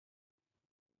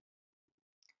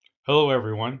Hello,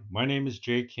 everyone. My name is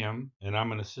Jay Kim, and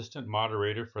I'm an assistant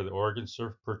moderator for the Oregon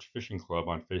Surf Perch Fishing Club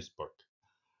on Facebook.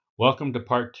 Welcome to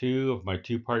part two of my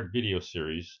two-part video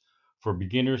series for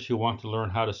beginners who want to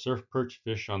learn how to surf perch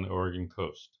fish on the Oregon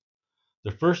coast. The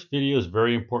first video is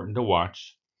very important to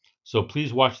watch, so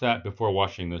please watch that before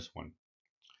watching this one.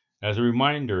 As a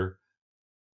reminder,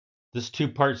 this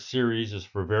two-part series is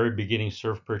for very beginning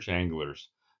surf perch anglers,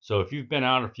 so if you've been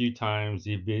out a few times,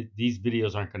 these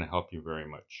videos aren't going to help you very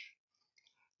much.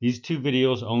 These two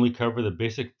videos only cover the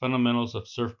basic fundamentals of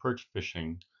surf perch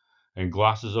fishing and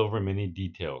glosses over many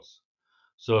details.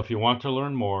 So if you want to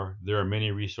learn more, there are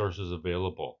many resources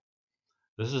available.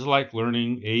 This is like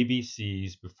learning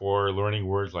ABCs before learning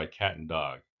words like cat and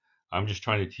dog. I'm just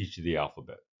trying to teach you the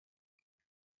alphabet.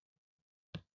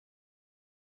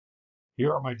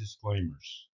 Here are my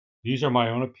disclaimers. These are my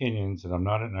own opinions and I'm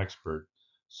not an expert,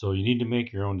 so you need to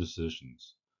make your own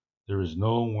decisions. There is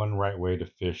no one right way to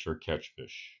fish or catch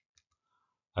fish.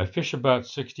 I fish about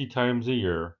 60 times a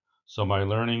year, so my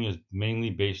learning is mainly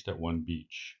based at one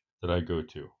beach that I go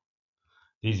to.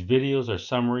 These videos are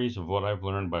summaries of what I've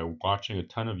learned by watching a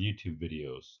ton of YouTube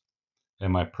videos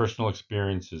and my personal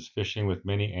experiences fishing with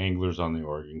many anglers on the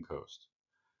Oregon coast.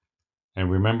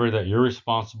 And remember that you're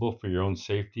responsible for your own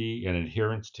safety and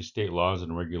adherence to state laws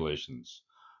and regulations.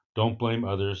 Don't blame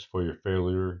others for your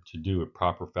failure to do a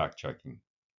proper fact checking.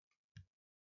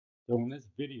 So in this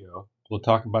video, we'll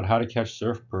talk about how to catch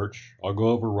surf perch. I'll go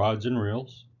over rods and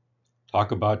reels,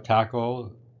 talk about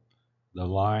tackle, the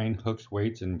line, hooks,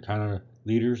 weights, and kind of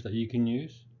leaders that you can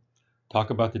use, talk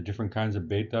about the different kinds of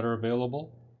bait that are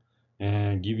available,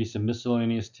 and give you some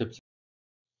miscellaneous tips.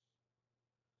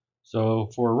 So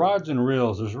for rods and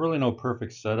reels, there's really no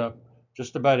perfect setup.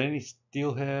 Just about any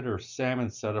steelhead or salmon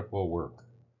setup will work.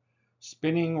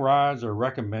 Spinning rods are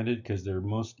recommended because they're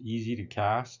most easy to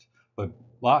cast, but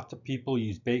lots of people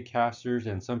use bait casters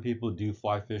and some people do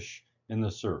fly fish in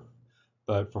the surf.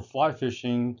 But for fly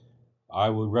fishing, I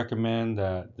would recommend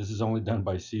that this is only done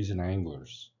by seasoned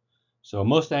anglers. So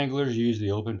most anglers use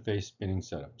the open face spinning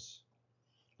setups.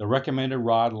 The recommended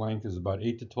rod length is about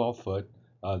 8 to 12 foot.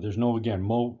 There's no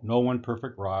one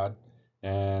perfect rod,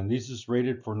 and this is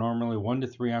rated for normally 1 to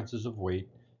 3 ounces of weight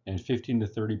and 15 to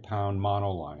 30 pound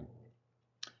mono line.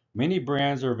 Many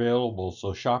brands are available,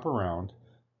 so shop around.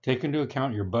 Take into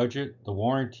account your budget, the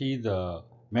warranty the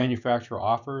manufacturer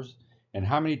offers, and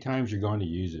how many times you're going to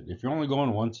use it. If you're only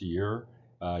going once a year,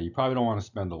 you probably don't want to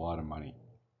spend a lot of money.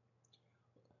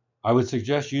 I would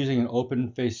suggest using an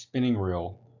open face spinning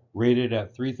reel rated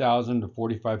at 3,000 to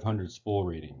 4,500 spool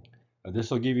rating. This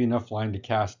will give you enough line to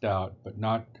cast out, but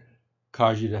not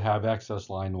cause you to have excess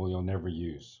line you'll never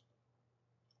use.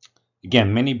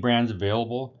 Again, many brands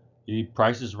available. The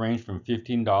prices range from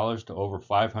 $15 to over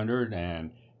 $500,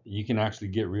 and you can actually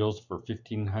get reels for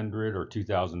 $1,500 or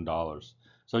 $2,000.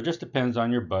 So it just depends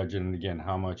on your budget and again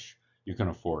how much you can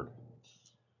afford.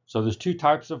 So there's two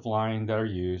types of line that are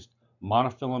used,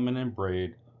 monofilament and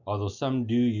braid, although some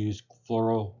do use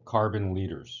fluorocarbon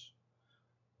leaders.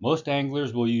 Most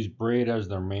anglers will use braid as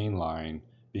their main line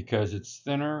because it's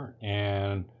thinner,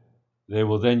 and they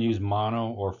will then use mono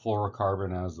or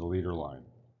fluorocarbon as the leader line.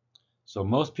 So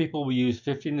most people will use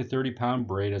 15 to 30 pound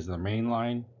braid as their main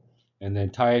line and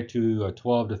then tie it to a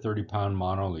 12 to 30 pound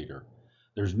mono leader.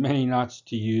 There's many knots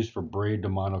to use for braid to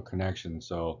mono connection,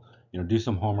 so do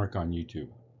some homework on YouTube.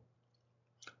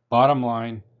 Bottom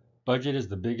line, budget is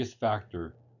the biggest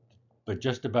factor, but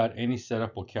just about any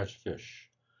setup will catch fish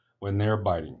when they're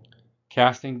biting.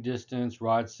 Casting distance,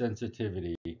 rod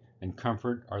sensitivity, and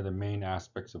comfort are the main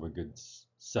aspects of a good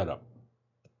setup.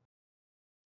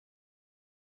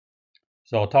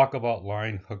 So I'll talk about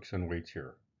line, hooks, and weights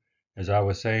here. As I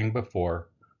was saying before,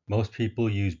 most people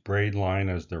use braid line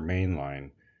as their main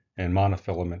line and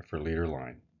monofilament for leader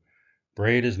line.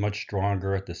 Braid is much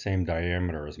stronger at the same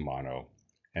diameter as mono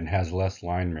and has less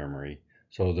line memory,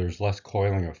 so there's less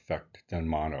coiling effect than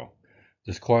mono.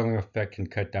 This coiling effect can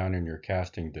cut down in your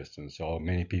casting distance, so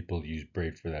many people use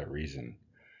braid for that reason.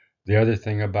 The other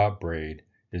thing about braid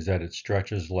is that it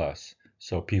stretches less,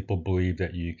 so people believe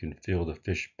that you can feel the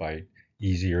fish bite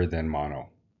easier than mono.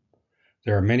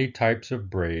 There are many types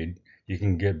of braid. You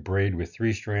can get braid with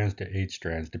 3 strands to 8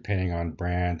 strands depending on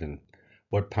brand and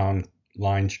what pound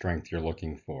line strength you're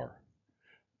looking for.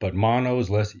 But mono is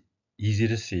less easy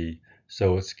to see,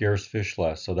 so it scares fish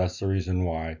less. So that's the reason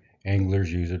why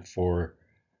anglers use it for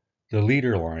the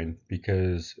leader line,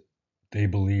 because they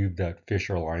believe that fish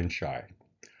are line shy.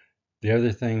 The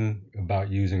other thing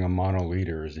about using a mono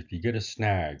leader is if you get a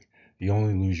snag, you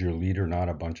only lose your leader, not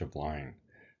a bunch of line.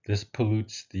 This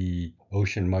pollutes the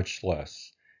ocean much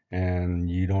less, and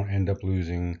you don't end up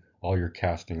losing all your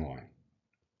casting line.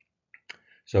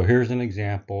 So here's an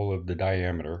example of the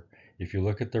diameter. If you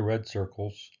look at the red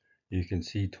circles, you can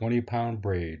see 20-pound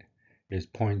braid is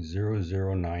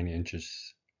 0.009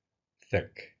 inches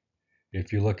thick.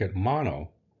 If you look at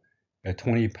mono, a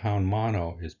 20-pound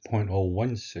mono is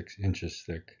 0.016 inches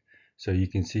thick. So you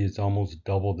can see it's almost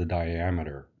double the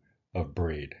diameter of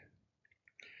braid.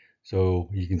 So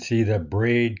you can see that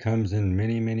braid comes in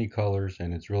many colors,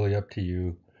 and it's really up to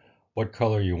you what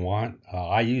color you want.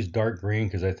 I use dark green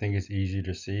because I think it's easy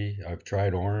to see. I've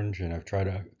tried orange and I've tried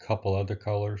a couple other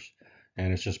colors,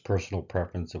 and it's just personal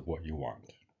preference of what you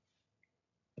want.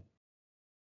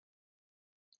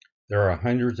 There are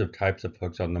hundreds of types of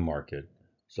hooks on the market,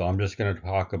 so I'm just going to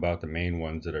talk about the main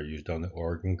ones that are used on the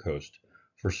Oregon coast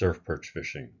for surf perch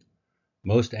fishing.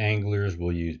 Most anglers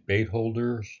will use bait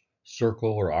holders,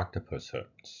 circle, or octopus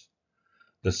hooks.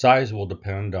 The size will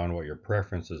depend on what your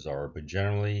preferences are, but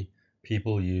generally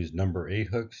people use number 8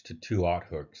 hooks to 2/0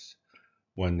 hooks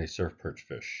when they surf perch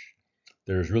fish.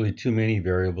 There's really too many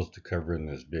variables to cover in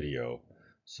this video,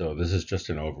 so this is just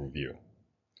an overview.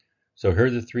 So here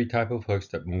are the 3 types of hooks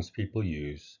that most people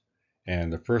use,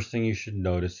 and the first thing you should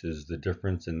notice is the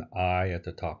difference in the eye at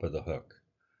the top of the hook.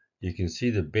 You can see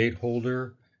the bait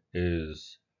holder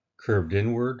is curved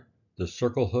inward, the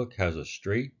circle hook has a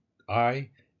straight eye,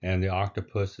 and the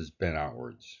octopus is bent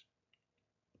outwards.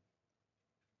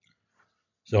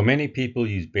 So many people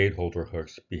use bait holder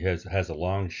hooks because it has a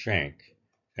long shank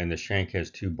and the shank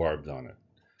has 2 barbs on it.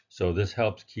 So this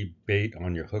helps keep bait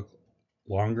on your hook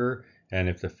longer, and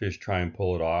if the fish try and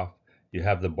pull it off, you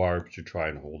have the barbs to try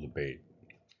and hold the bait.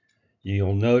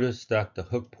 You'll notice that the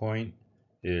hook point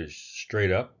is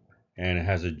straight up and it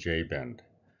has a J bend.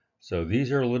 So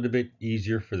these are a little bit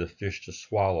easier for the fish to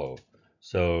swallow.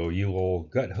 So you will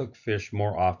gut hook fish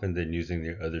more often than using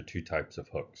the other 2 types of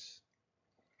hooks.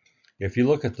 If you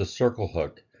look at the circle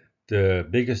hook, the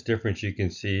biggest difference you can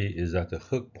see is that the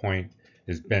hook point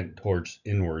is bent towards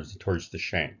inwards towards the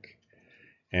shank.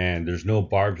 And there's no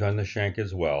barbs on the shank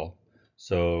as well.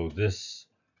 So this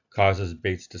causes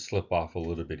baits to slip off a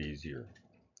little bit easier.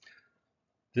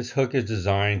 This hook is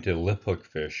designed to lip hook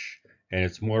fish, and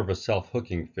it's more of a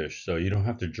self-hooking fish, so you don't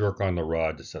have to jerk on the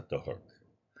rod to set the hook.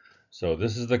 So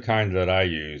this is the kind that I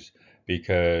use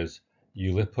because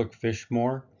you lip hook fish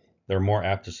more, they're more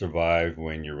apt to survive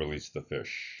when you release the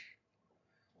fish.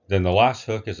 Then the last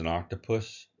hook is an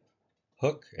octopus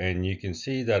hook, and you can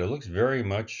see that it looks very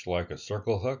much like a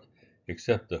circle hook,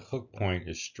 except the hook point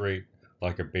is straight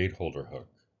like a bait holder hook.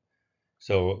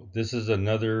 So this is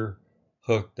another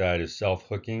hook that is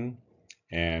self-hooking,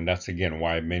 and that's again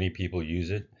why many people use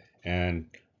it. And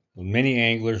many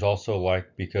anglers also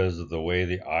like, because of the way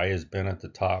the eye is bent at the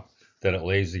top, that it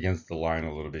lays against the line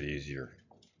a little bit easier.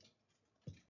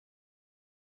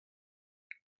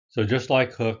 So just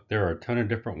like hook, there are a ton of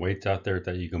different weights out there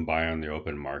that you can buy on the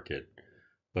open market,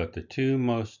 but the 2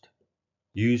 most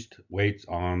used weights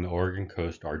on the Oregon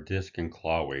coast are disc and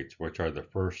claw weights, which are the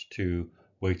first 2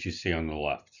 weights you see on the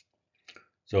left.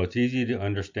 So it's easy to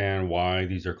understand why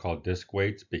these are called disc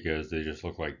weights, because they just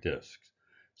look like discs.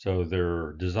 So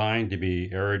they're designed to be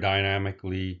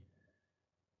aerodynamically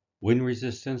wind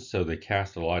resistant, so they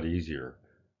cast a lot easier.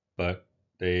 But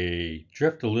they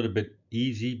drift a little bit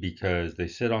easy because they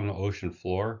sit on the ocean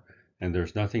floor and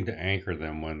there's nothing to anchor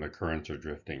them when the currents are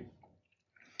drifting.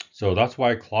 So that's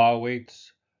why claw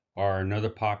weights are another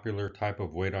popular type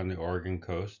of weight on the Oregon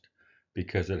coast,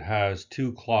 because it has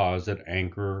 2 claws that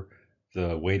anchor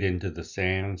the weight into the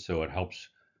sand, so it helps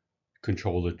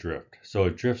control the drift. So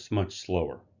it drifts much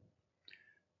slower.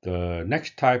 The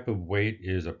next type of weight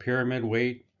is a pyramid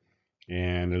weight,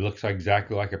 and it looks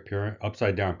exactly like a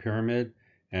upside down pyramid,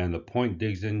 and the point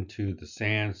digs into the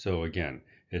sand, so again,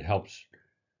 it helps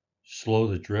slow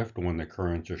the drift when the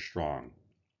currents are strong.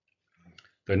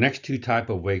 The next 2 type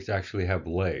of weights actually have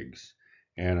legs,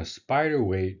 and a spider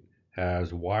weight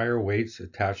has wire weights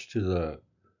attached to the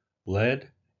lead,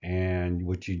 and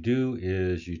what you do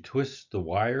is you twist the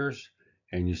wires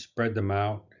and you spread them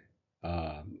out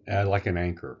like an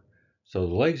anchor. So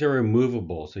the legs are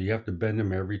immovable, so you have to bend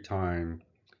them every time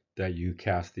that you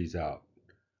cast these out.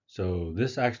 So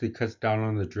this actually cuts down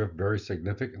on the drift very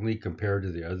significantly compared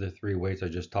to the other 3 weights I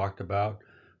just talked about.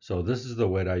 So this is the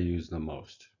weight I use the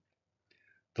most.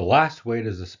 The last weight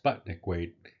is a Sputnik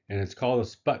weight, and it's called a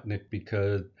Sputnik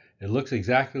because it looks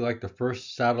exactly like the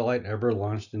first satellite ever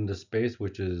launched into space,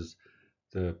 which is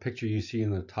the picture you see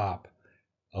in the top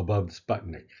above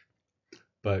Sputnik.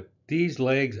 But these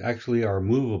legs actually are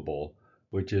movable,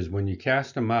 which is when you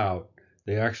cast them out,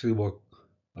 they actually will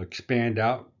expand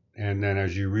out, and then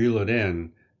as you reel it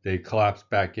in, they collapse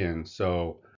back in.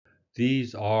 So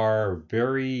These are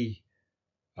very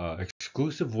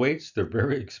exclusive weights. They're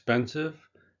very expensive.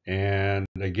 And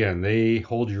again, they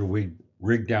hold your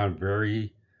rig down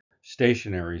very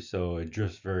stationary, so it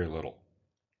drifts very little.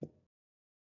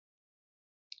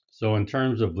 So in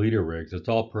terms of leader rigs, it's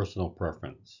all personal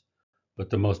preference. But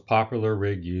the most popular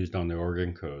rig used on the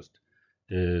Oregon coast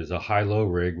is a high-low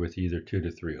rig with either 2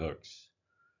 to 3 hooks.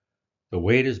 The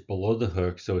weight is below the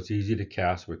hook, so it's easy to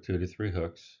cast with 2 to 3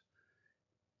 hooks.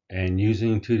 And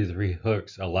using 2 to 3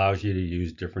 hooks allows you to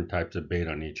use different types of bait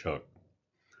on each hook.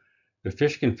 The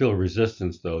fish can feel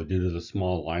resistance though due to the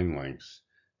small line lengths.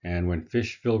 And when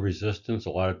fish feel resistance, a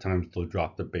lot of times they'll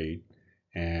drop the bait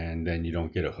and then you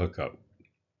don't get a hookup.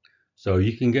 So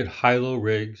you can get high-low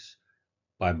rigs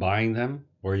by buying them,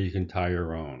 or you can tie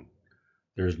your own.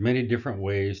 There's many different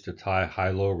ways to tie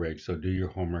high-low rigs, so do your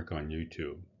homework on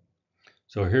YouTube.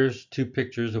 So here's 2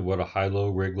 pictures of what a high-low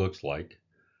rig looks like,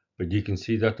 but you can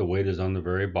see that the weight is on the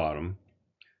very bottom.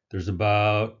 There's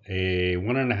about a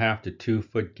 1.5 to 2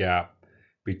 foot gap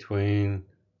between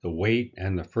the weight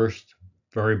and the first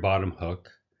very bottom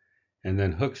hook, and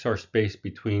then hooks are spaced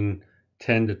between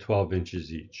 10 to 12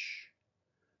 inches each.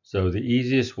 So the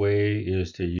easiest way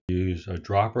is to use a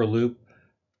dropper loop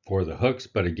for the hooks,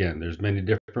 but again, there's many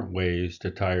different ways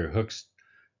to tie your hooks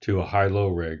to a high-low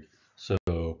rig.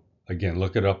 So again,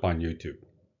 look it up on YouTube.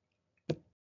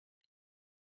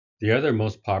 The other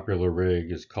most popular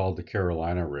rig is called the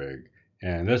Carolina rig,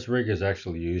 and this rig is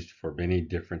actually used for many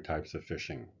different types of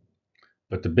fishing.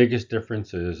 But the biggest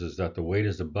difference is that the weight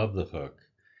is above the hook,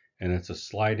 and it's a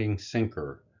sliding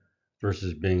sinker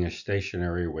versus being a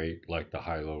stationary weight like the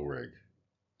high-low rig.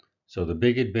 So the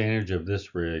big advantage of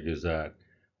this rig is that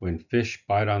when fish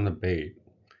bite on the bait,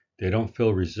 they don't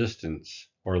feel resistance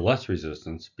or less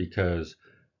resistance because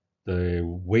the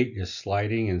weight is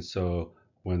sliding, and so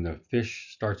when the fish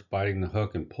starts biting the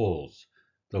hook and pulls,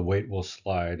 the weight will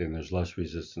slide and there's less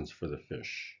resistance for the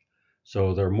fish.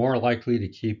 So they're more likely to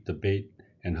keep the bait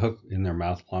and hook in their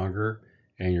mouth longer,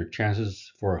 and your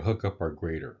chances for a hookup are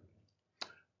greater.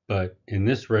 But in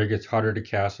this rig, it's harder to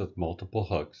cast with multiple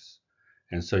hooks,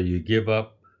 and so you give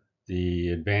up the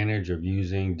advantage of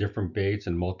using different baits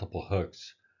and multiple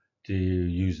hooks to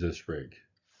use this rig.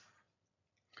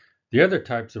 The other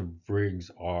types of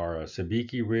rigs are a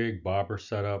sabiki rig, bobber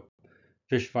setup,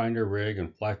 fish finder rig,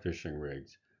 and fly fishing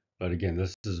rigs. But again,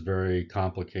 this is very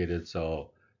complicated,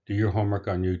 so do your homework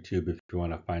on YouTube if you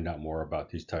want to find out more about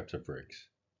these types of rigs.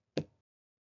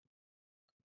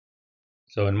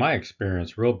 So in my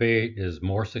experience, real bait is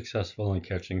more successful in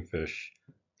catching fish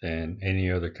than any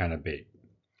other kind of bait.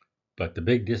 But the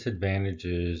big disadvantage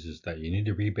is that you need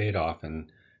to rebait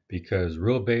often because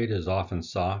real bait is often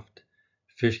soft.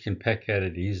 Fish can peck at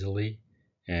it easily,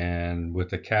 and with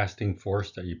the casting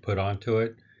force that you put onto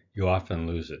it, you often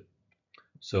lose it.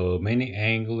 So many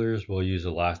anglers will use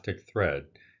elastic thread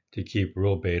to keep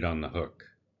real bait on the hook.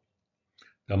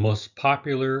 The most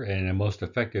popular and most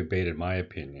effective bait, in my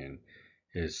opinion,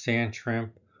 is sand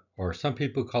shrimp, or some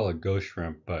people call it ghost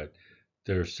shrimp, but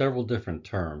there's several different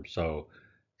terms. So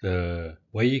the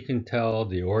way you can tell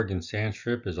the Oregon sand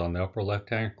shrimp is on the upper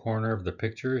left-hand corner of the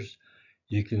pictures.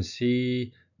 You can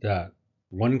see that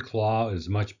one claw is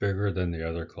much bigger than the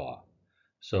other claw.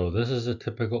 So this is a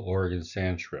typical Oregon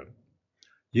sand shrimp.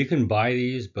 You can buy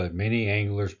these, but many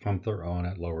anglers pump their own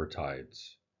at lower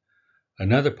tides.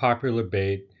 Another popular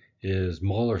bait is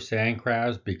mole or sand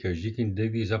crabs because you can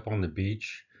dig these up on the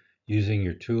beach using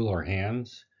your tool or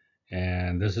hands.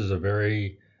 And this is a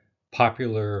very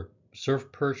popular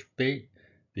surf perch bait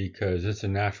because it's a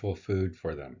natural food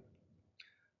for them.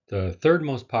 The third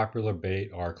most popular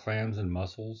bait are clams and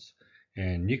mussels,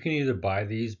 and you can either buy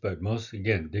these, but most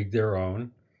again dig their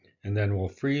own, and then we'll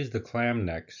freeze the clam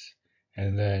necks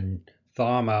and then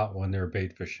thaw them out when they're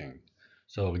bait fishing.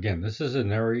 So again, this is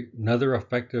another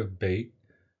effective bait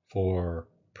for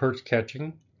perch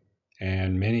catching,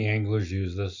 and many anglers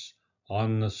use this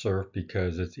on the surf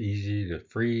because it's easy to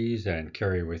freeze and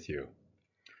carry with you.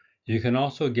 You can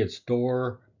also get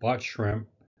store-bought shrimp,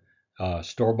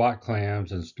 store-bought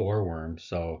clams, and store worms.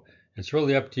 So it's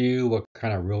really up to you what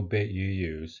kind of real bait you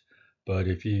use. But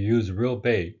if you use real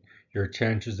bait, your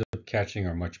chances of catching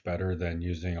are much better than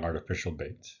using artificial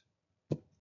baits.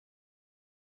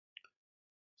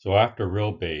 So after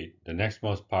real bait, the next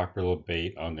most popular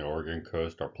bait on the Oregon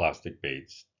coast are plastic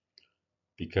baits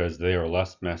because they are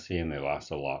less messy and they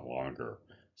last a lot longer.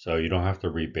 So you don't have to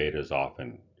rebait as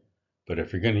often. But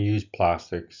if you're going to use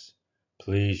plastics,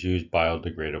 please use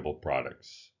biodegradable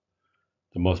products.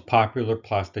 The most popular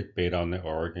plastic bait on the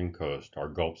Oregon coast are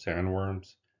gulp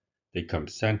sandworms. They come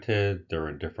scented, they're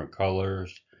in different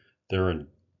colors, they're in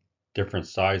different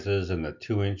sizes, and the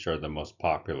 2-inch are the most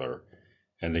popular.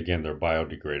 And again, they're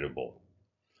biodegradable.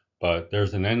 But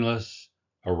there's an endless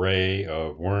array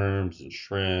of worms and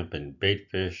shrimp and bait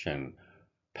fish and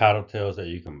paddle tails that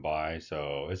you can buy.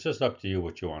 So it's just up to you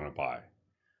what you want to buy.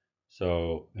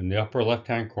 So in the upper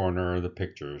left-hand corner of the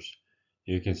pictures,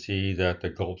 you can see that the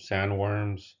gulp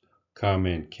sandworms come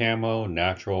in camo,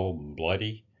 natural,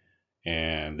 bloody,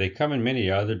 and they come in many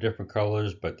other different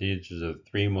colors, but these are the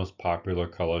three most popular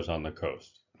colors on the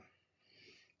coast.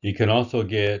 You can also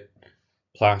get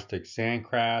plastic sand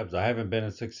crabs. I haven't been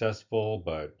as successful,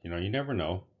 but you never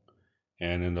know.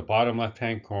 And in the bottom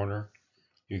left-hand corner,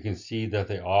 you can see that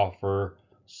they offer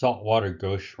saltwater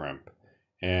ghost shrimp.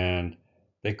 And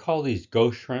they call these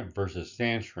ghost shrimp versus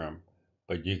sand shrimp,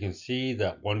 but you can see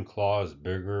that one claw is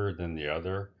bigger than the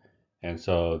other. And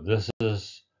so this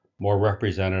is more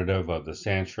representative of the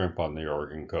sand shrimp on the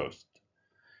Oregon coast.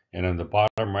 And in the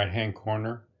bottom right hand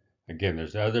corner, again,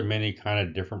 there's other many kind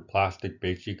of different plastic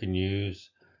baits you can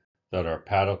use that are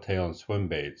paddle tail and swim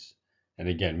baits. And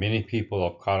again, many people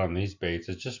have caught on these baits.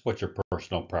 It's just what your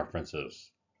personal preference is.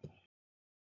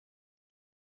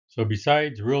 So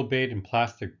besides real bait and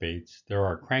plastic baits, there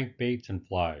are crankbaits and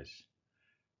flies.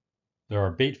 There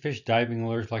are baitfish diving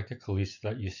lures like the Kalisa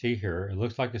that you see here. It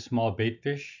looks like a small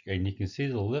baitfish, and you can see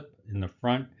the lip in the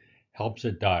front helps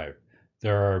it dive.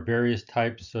 There are various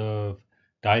types of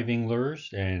diving lures,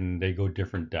 and they go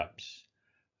different depths.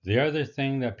 The other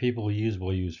thing that people use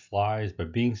will use flies,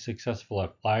 but being successful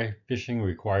at fly fishing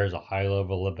requires a high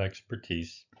level of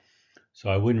expertise, so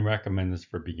I wouldn't recommend this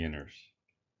for beginners.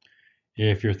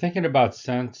 If you're thinking about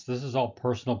scents, this is all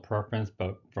personal preference,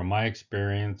 but from my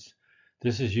experience,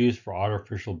 this is used for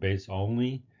artificial baits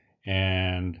only,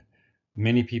 and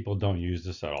many people don't use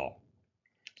this at all.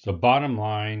 So bottom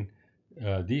line,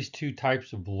 these two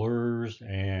types of lures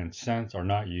and scents are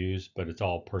not used, but it's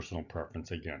all personal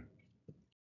preference again.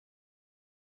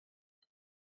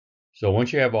 So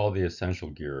once you have all the essential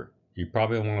gear, you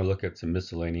probably want to look at some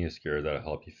miscellaneous gear that'll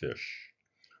help you fish.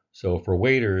 So for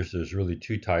waders, there's really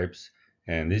two types,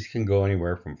 and these can go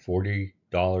anywhere from $40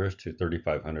 to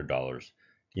 $3,500.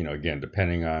 Again,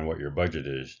 depending on what your budget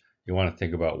is, you want to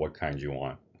think about what kinds you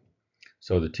want.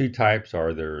 So the two types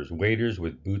are there's waders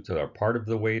with boots that are part of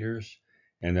the waders,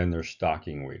 and then there's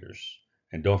stocking waders.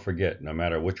 And don't forget, no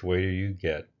matter which wader you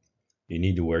get, you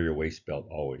need to wear your waist belt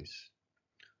always.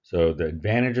 So the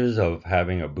advantages of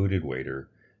having a booted wader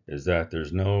is that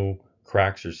there's no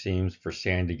cracks or seams for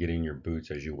sand to get in your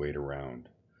boots as you wade around.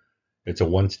 It's a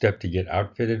one step to get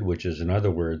outfitted, which is in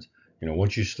other words,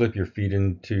 once you slip your feet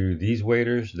into these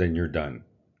waders, then you're done.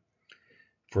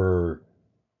 For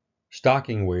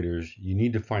stocking waders, you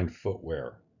need to find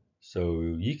footwear.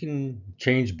 So you can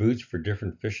change boots for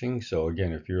different fishing. So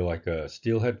again, if you're like a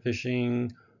steelhead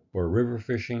fishing or river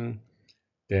fishing,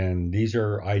 then these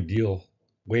are ideal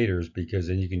waders because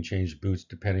then you can change boots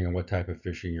depending on what type of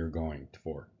fishing you're going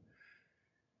for.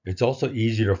 It's also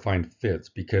easier to find fits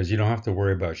because you don't have to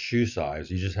worry about shoe size.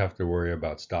 You just have to worry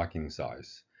about stocking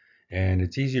size. And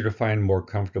it's easier to find more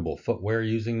comfortable footwear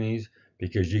using these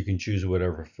because you can choose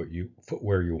whatever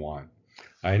footwear you want.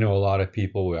 I know a lot of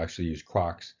people will actually use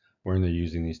Crocs when they're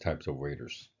using these types of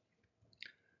waders.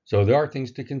 So there are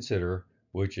things to consider,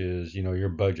 which is, your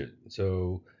budget.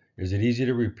 So is it easy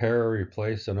to repair or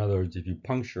replace? In other words, if you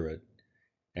puncture it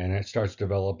and it starts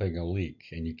developing a leak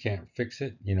and you can't fix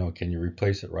it, can you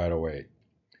replace it right away?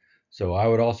 So I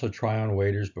would also try on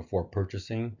waders before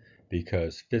purchasing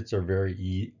because fits are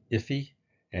very iffy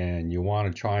and you want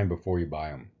to try them before you buy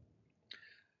them.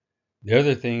 The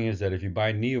other thing is that if you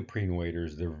buy neoprene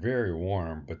waders, they're very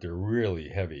warm, but they're really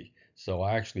heavy. So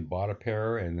I actually bought a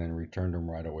pair and then returned them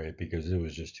right away because it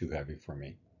was just too heavy for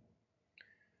me.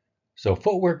 So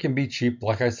footwear can be cheap,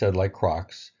 like I said, like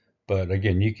Crocs. But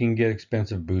again, you can get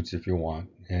expensive boots if you want.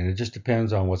 And it just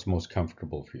depends on what's most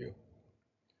comfortable for you.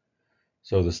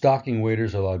 So the stocking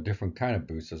waders allow different kind of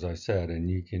boots, as I said, and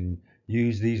you can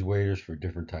use these waders for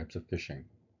different types of fishing.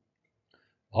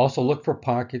 Also look for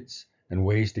pockets and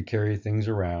ways to carry things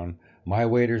around. My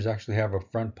waders actually have a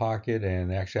front pocket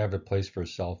and they actually have a place for a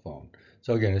cell phone.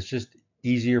 So again, it's just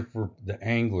easier for the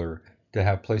angler to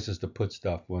have places to put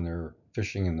stuff when they're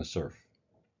fishing in the surf.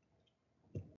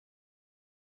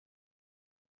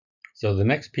 So the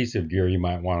next piece of gear you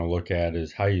might want to look at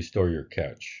is how you store your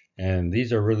catch. And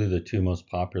these are really the two most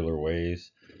popular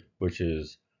ways, which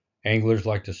is anglers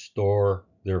like to store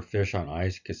their fish on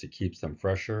ice because it keeps them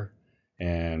fresher.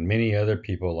 And many other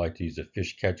people like to use a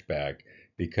fish catch bag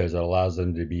because it allows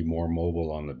them to be more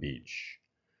mobile on the beach.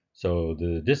 So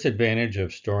the disadvantage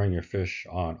of storing your fish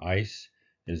on ice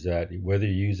is that whether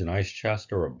you use an ice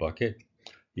chest or a bucket,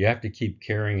 You have to keep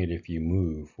carrying it if you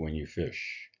move when you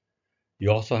fish.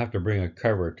 You also have to bring a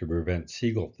cover to prevent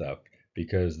seagull theft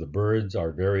because the birds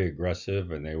are very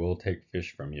aggressive and they will take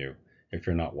fish from you if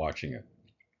you're not watching it.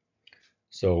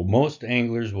 So most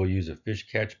anglers will use a fish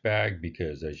catch bag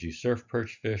because as you surf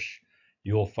perch fish,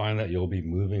 you'll find that you'll be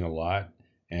moving a lot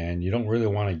and you don't really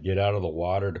want to get out of the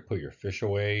water to put your fish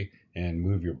away and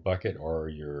move your bucket or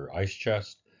your ice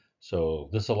chest. So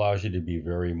this allows you to be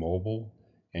very mobile,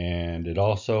 and it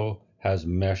also has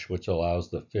mesh which allows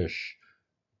the fish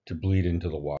to bleed into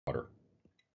the water.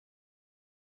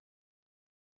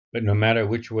 But no matter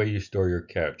which way you store your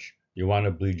catch, you want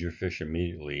to bleed your fish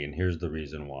immediately, and here's the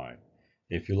reason why.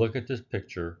 If you look at this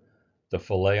picture, the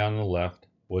fillet on the left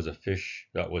was a fish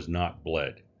that was not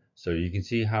bled. So you can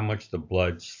see how much the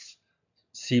blood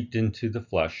seeped into the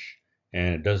flesh,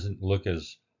 and it doesn't look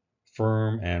as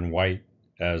firm and white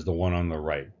as the one on the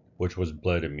right, which was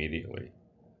bled immediately.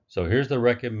 So here's the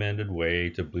recommended way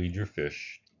to bleed your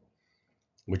fish,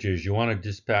 which is you want to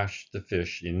dispatch the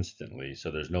fish instantly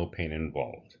so there's no pain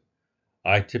involved.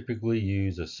 I typically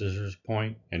use a scissors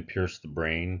point and pierce the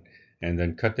brain and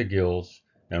then cut the gills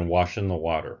and wash in the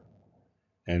water.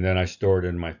 And then I store it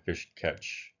in my fish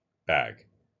catch bag.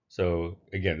 So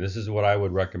again, this is what I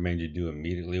would recommend you do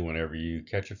immediately whenever you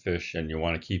catch a fish and you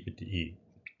want to keep it to eat.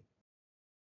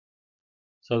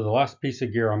 So the last piece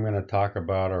of gear I'm going to talk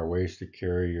about are ways to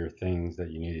carry your things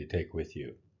that you need to take with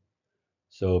you.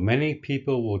 So many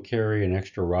people will carry an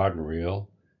extra rod and reel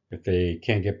if they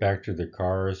can't get back to their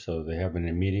cars, so they have an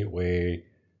immediate way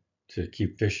to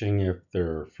keep fishing if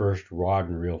their first rod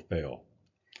and reel fail.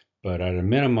 But at a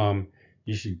minimum,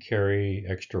 you should carry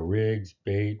extra rigs,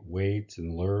 bait, weights,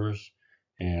 and lures,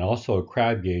 and also a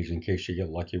crab gauge in case you get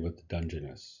lucky with the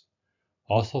Dungeness.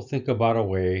 Also think about a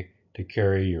way to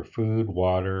carry your food,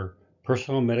 water,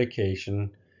 personal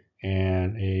medication,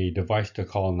 and a device to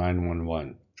call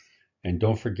 911. And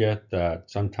don't forget that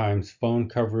sometimes phone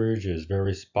coverage is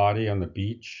very spotty on the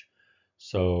beach,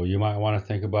 so you might want to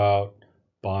think about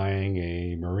buying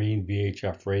a marine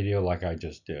VHF radio like I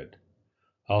just did.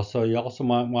 Also, you also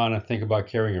might want to think about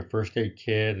carrying a first aid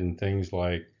kit and things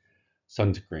like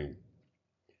sunscreen.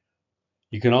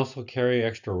 You can also carry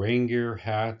extra rain gear,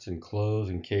 hats, and clothes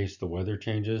in case the weather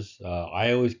changes.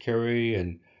 I always carry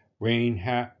a rain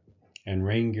hat and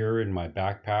rain gear in my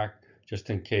backpack just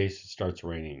in case it starts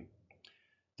raining.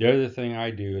 The other thing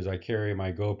I do is I carry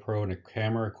my GoPro and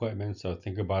camera equipment, so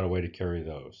think about a way to carry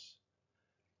those.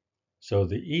 So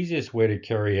the easiest way to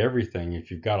carry everything,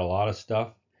 if you've got a lot of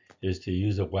stuff, is to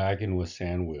use a wagon with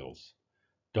sand wheels.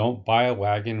 Don't buy a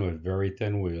wagon with very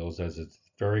thin wheels as it's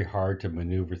very hard to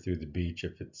maneuver through the beach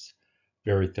if it's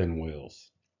very thin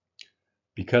wheels.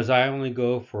 Because I only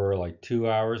go for like 2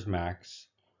 hours max,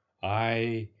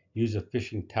 I use a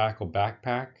fishing tackle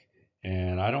backpack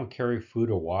and I don't carry food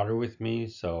or water with me,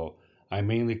 so I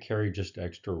mainly carry just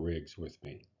extra rigs with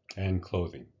me and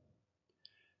clothing.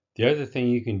 The other thing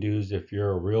you can do is if you're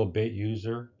a real bait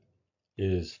user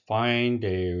is find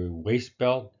a waist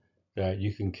belt that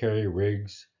you can carry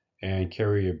rigs and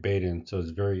carry your bait in, so it's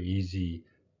very easy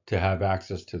to have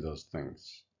access to those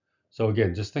things. So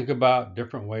again, just think about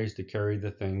different ways to carry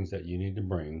the things that you need to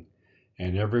bring,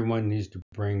 and everyone needs to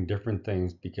bring different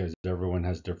things because everyone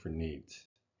has different needs.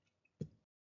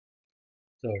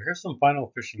 So here's some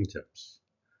final fishing tips.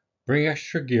 Bring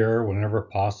extra gear whenever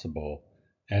possible,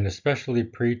 and especially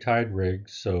pre-tied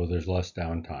rigs so there's less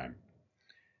downtime.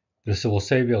 This will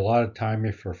save you a lot of time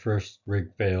if your first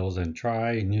rig fails, and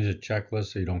try and use a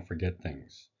checklist so you don't forget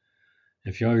things.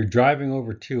 If you're driving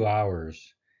over 2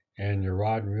 hours and your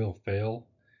rod and reel fail,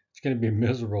 it's going to be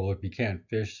miserable if you can't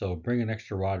fish, so bring an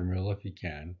extra rod and reel if you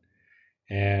can.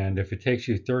 And if it takes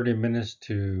you 30 minutes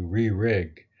to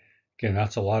re-rig, again,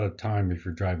 that's a lot of time if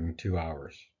you're driving 2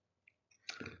 hours.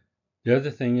 The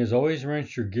other thing is always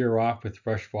rinse your gear off with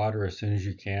fresh water as soon as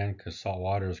you can because salt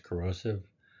water is corrosive.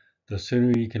 The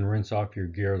sooner you can rinse off your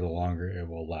gear, the longer it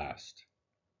will last.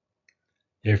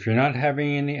 If you're not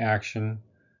having any action,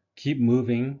 keep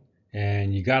moving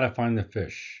and you gotta find the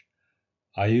fish.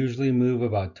 I usually move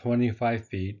about 25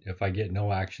 feet if I get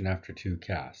no action after 2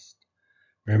 casts.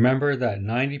 Remember that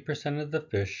 90% of the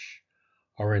fish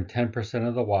are in 10%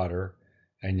 of the water,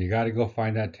 and you gotta go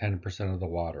find that 10% of the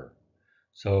water.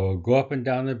 So go up and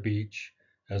down the beach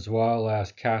as well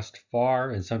as cast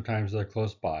far, and sometimes they're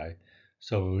close by.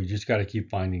 So we just gotta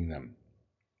keep finding them.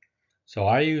 So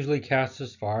I usually cast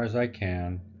as far as I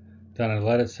can, then I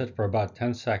let it sit for about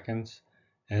 10 seconds,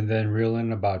 and then reel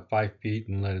in about 5 feet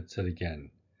and let it sit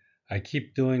again. I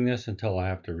keep doing this until I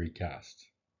have to recast.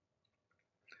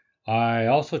 I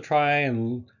also try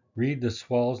and read the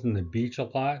swells in the beach a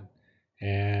lot,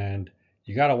 and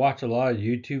You got to watch a lot of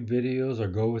YouTube videos or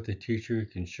go with a teacher who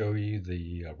can show you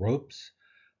the ropes.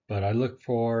 But I look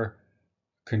for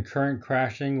concurrent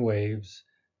crashing waves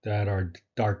that are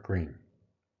dark green.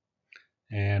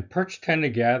 And perch tend to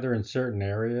gather in certain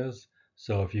areas,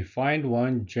 so if you find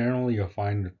one, generally you'll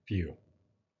find a few.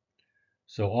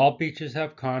 So all beaches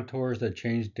have contours that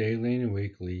change daily and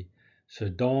weekly, so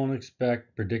don't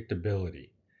expect predictability.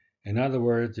 In other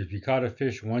words, if you caught a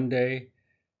fish one day,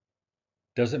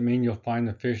 doesn't mean you'll find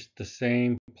the fish the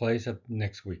same place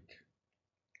next week.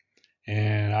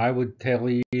 And I would tell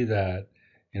you that,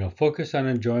 focus on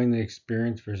enjoying the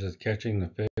experience versus catching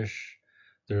the fish.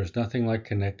 There's nothing like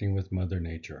connecting with Mother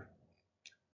Nature.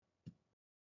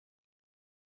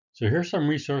 So here's some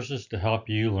resources to help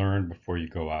you learn before you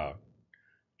go out.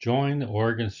 Join the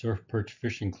Oregon Surf Perch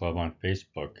Fishing Club on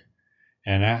Facebook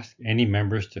and ask any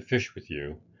members to fish with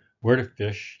you, where to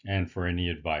fish, and for any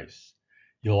advice.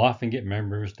 You'll often get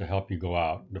members to help you go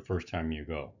out the first time you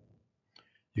go.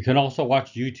 You can also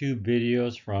watch YouTube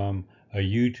videos from a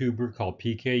YouTuber called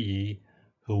PKE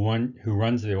who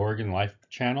runs the Oregon Life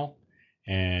channel,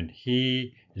 and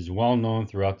he is well known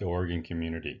throughout the Oregon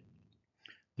community.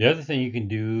 The other thing you can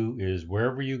do is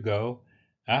wherever you go,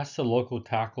 ask the local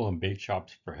tackle and bait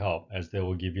shops for help, as they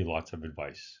will give you lots of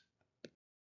advice.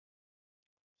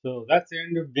 So that's the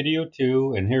end of video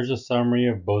 2, and here's a summary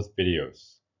of both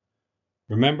videos.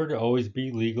 Remember to always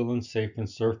be legal and safe in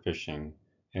surf fishing,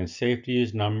 and safety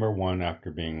is number one after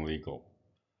being legal.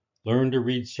 Learn to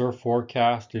read surf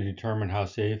forecasts to determine how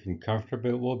safe and comfortable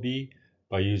it will be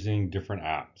by using different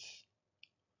apps.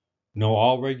 Know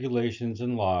all regulations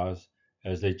and laws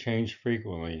as they change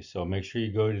frequently, so make sure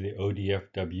you go to the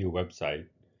ODFW website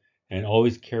and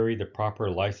always carry the proper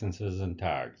licenses and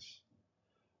tags.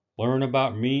 Learn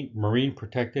about marine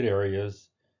protected areas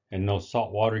and know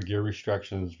saltwater gear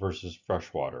restrictions versus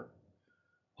freshwater.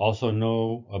 Also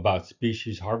know about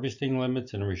species harvesting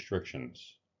limits and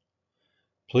restrictions.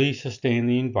 Please sustain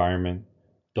the environment,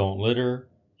 don't litter,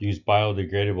 use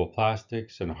biodegradable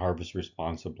plastics, and harvest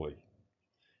responsibly.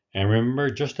 And remember,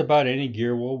 just about any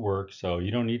gear will work, so you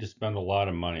don't need to spend a lot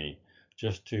of money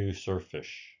just to surf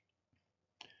fish.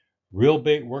 Real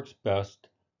bait works best,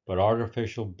 but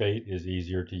artificial bait is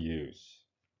easier to use.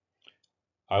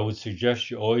 I would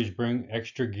suggest you always bring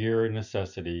extra gear and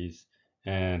necessities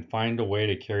and find a way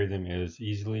to carry them as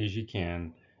easily as you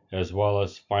can, as well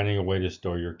as finding a way to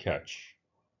store your catch.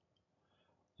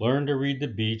 Learn to read the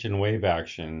beach and wave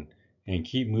action and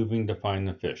keep moving to find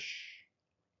the fish.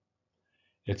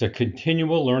 It's a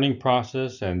continual learning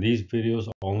process, and these videos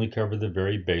only cover the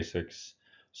very basics,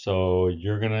 so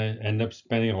you're going to end up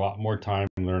spending a lot more time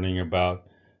learning about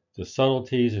the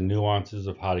subtleties and nuances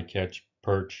of how to catch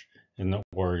perch in the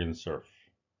Oregon surf.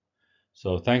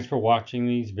 So thanks for watching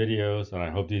these videos, and I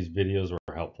hope these videos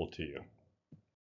were helpful to you.